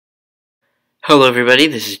Hello everybody,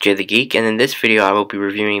 this is Jay the Geek, and in this video I will be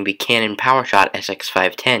reviewing the Canon Powershot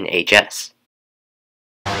SX510 HS.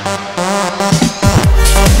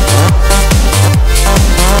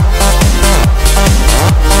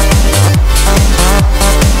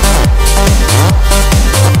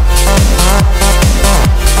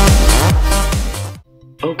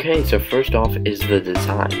 Okay, so first off is the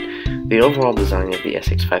design. The overall design of the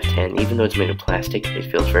SX510, even though it's made of plastic,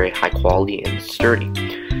 it feels very high quality and sturdy.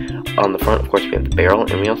 On the front, of course, we have the barrel,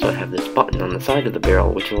 and we also have this button on the side of the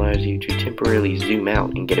barrel which allows you to temporarily zoom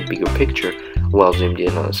out and get a bigger picture while zoomed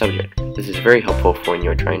in on a subject. This is very helpful for when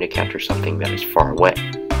you're trying to capture something that is far away.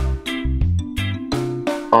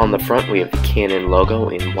 On the front, we have the Canon logo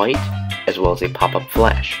in white, as well as a pop-up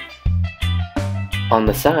flash. On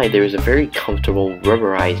the side, there is a very comfortable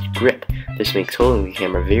rubberized grip. This makes holding the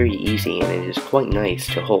camera very easy, and it is quite nice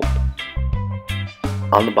to hold.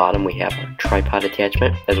 On the bottom, we have our tripod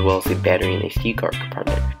attachment, as well as the battery and SD card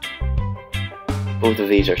compartment. Both of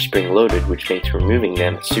these are spring-loaded, which makes removing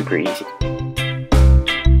them super easy.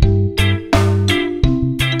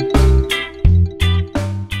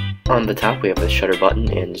 On the top, we have the shutter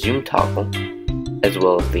button and zoom toggle, as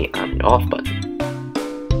well as the on and off button.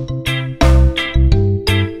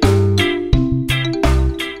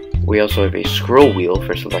 We also have a scroll wheel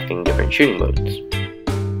for selecting different shooting modes.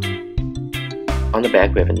 On the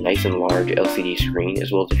back, we have a nice and large LCD screen,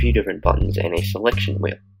 as well as a few different buttons and a selection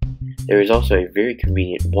wheel. There is also a very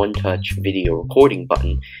convenient one-touch video recording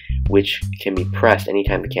button, which can be pressed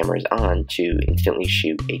anytime the camera is on to instantly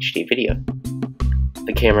shoot HD video.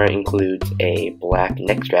 The camera includes a black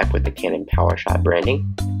neck strap with the Canon Powershot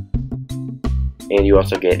branding, and you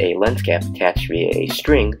also get a lens cap attached via a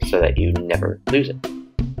string so that you never lose it.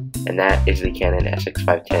 And that is the Canon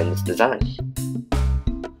SX510's design.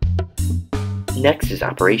 Next is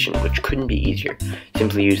operation, which couldn't be easier.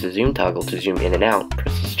 Simply use the zoom toggle to zoom in and out,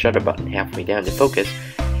 press the shutter button halfway down to focus,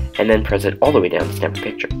 and then press it all the way down to snap a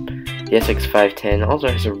picture. The SX510 also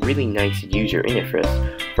has a really nice user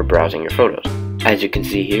interface for browsing your photos. As you can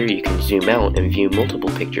see here, you can zoom out and view multiple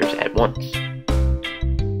pictures at once.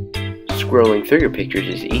 Scrolling through your pictures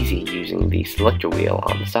is easy using the selector wheel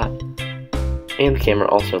on the side. And the camera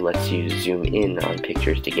also lets you zoom in on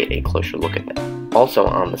pictures to get a closer look at them. Also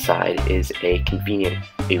on the side is a convenient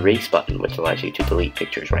erase button which allows you to delete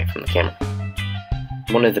pictures right from the camera.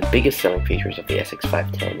 One of the biggest selling features of the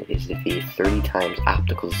SX510 is the 30X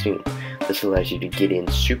Optical zoom. This allows you to get in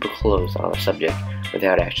super close on a subject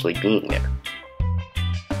without actually being there.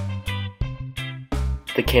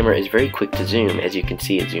 The camera is very quick to zoom, as you can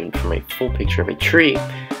see it zoomed from a full picture of a tree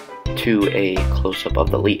to a close-up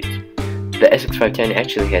of the leaves. The SX510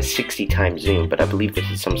 actually has 60x zoom, but I believe this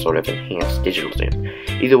is some sort of enhanced digital zoom.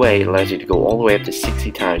 Either way, it allows you to go all the way up to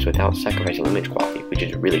 60x without sacrificing image quality, which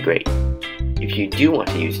is really great. If you do want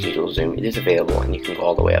to use digital zoom, it is available and you can go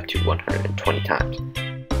all the way up to 120x.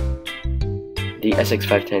 The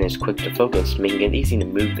SX510 is quick to focus, making it easy to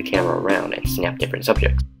move the camera around and snap different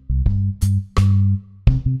subjects.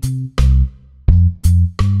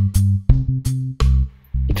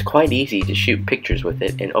 It's quite easy to shoot pictures with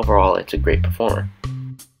it, and overall it's a great performer.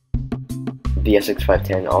 The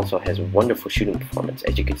SX510 also has wonderful shooting performance.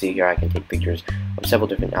 As you can see here, I can take pictures of several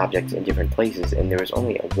different objects in different places, and there is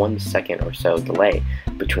only a 1 second or so delay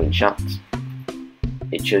between shots.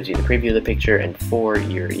 It shows you the preview of the picture, and before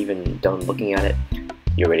you're even done looking at it,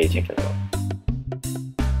 you're ready to take another one.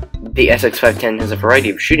 The SX510 has a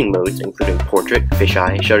variety of shooting modes, including portrait,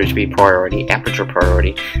 fisheye, shutter speed priority, aperture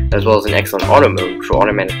priority, as well as an excellent auto mode, which will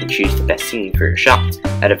automatically choose the best scene for your shots,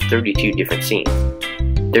 out of 32 different scenes.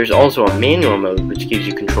 There's also a manual mode, which gives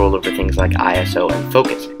you control over things like ISO and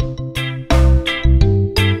focus.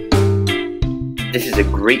 This is a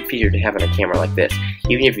great feature to have on a camera like this.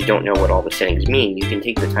 Even if you don't know what all the settings mean, you can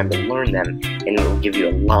take the time to learn them, and it will give you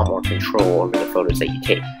a lot more control over the photos that you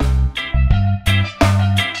take.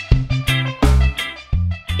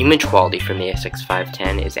 Image quality from the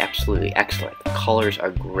SX510 is absolutely excellent. The colors are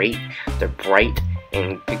great, they're bright,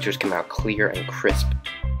 and pictures come out clear and crisp.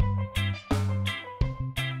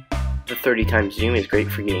 The 30x zoom is great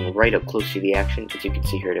for getting right up close to the action. As you can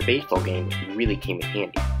see here at a baseball game, it really came in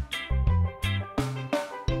handy.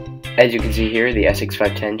 As you can see here, the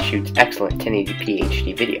SX510 shoots excellent 1080p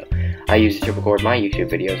HD video. I use it to record my YouTube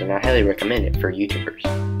videos, and I highly recommend it for YouTubers.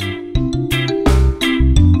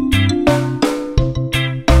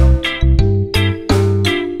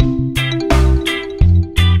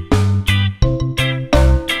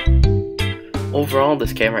 Overall,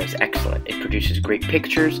 this camera is excellent. It produces great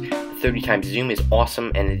pictures, the 30x zoom is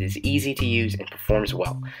awesome, and it is easy to use and performs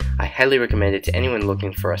well. I highly recommend it to anyone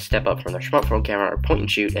looking for a step up from their smartphone camera or point and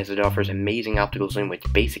shoot, as it offers amazing optical zoom which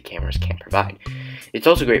basic cameras can't provide. It's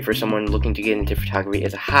also great for someone looking to get into photography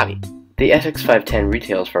as a hobby. The SX510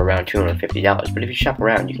 retails for around $250, but if you shop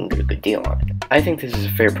around you can get a good deal on it. I think this is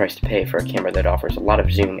a fair price to pay for a camera that offers a lot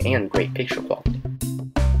of zoom and great picture quality.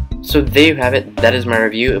 So there you have it. That is my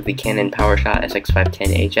review of the Canon Powershot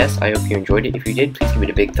SX510 HS. I hope you enjoyed it. If you did, please give it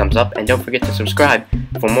a big thumbs up, and don't forget to subscribe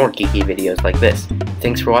for more geeky videos like this.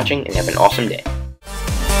 Thanks for watching, and have an awesome day.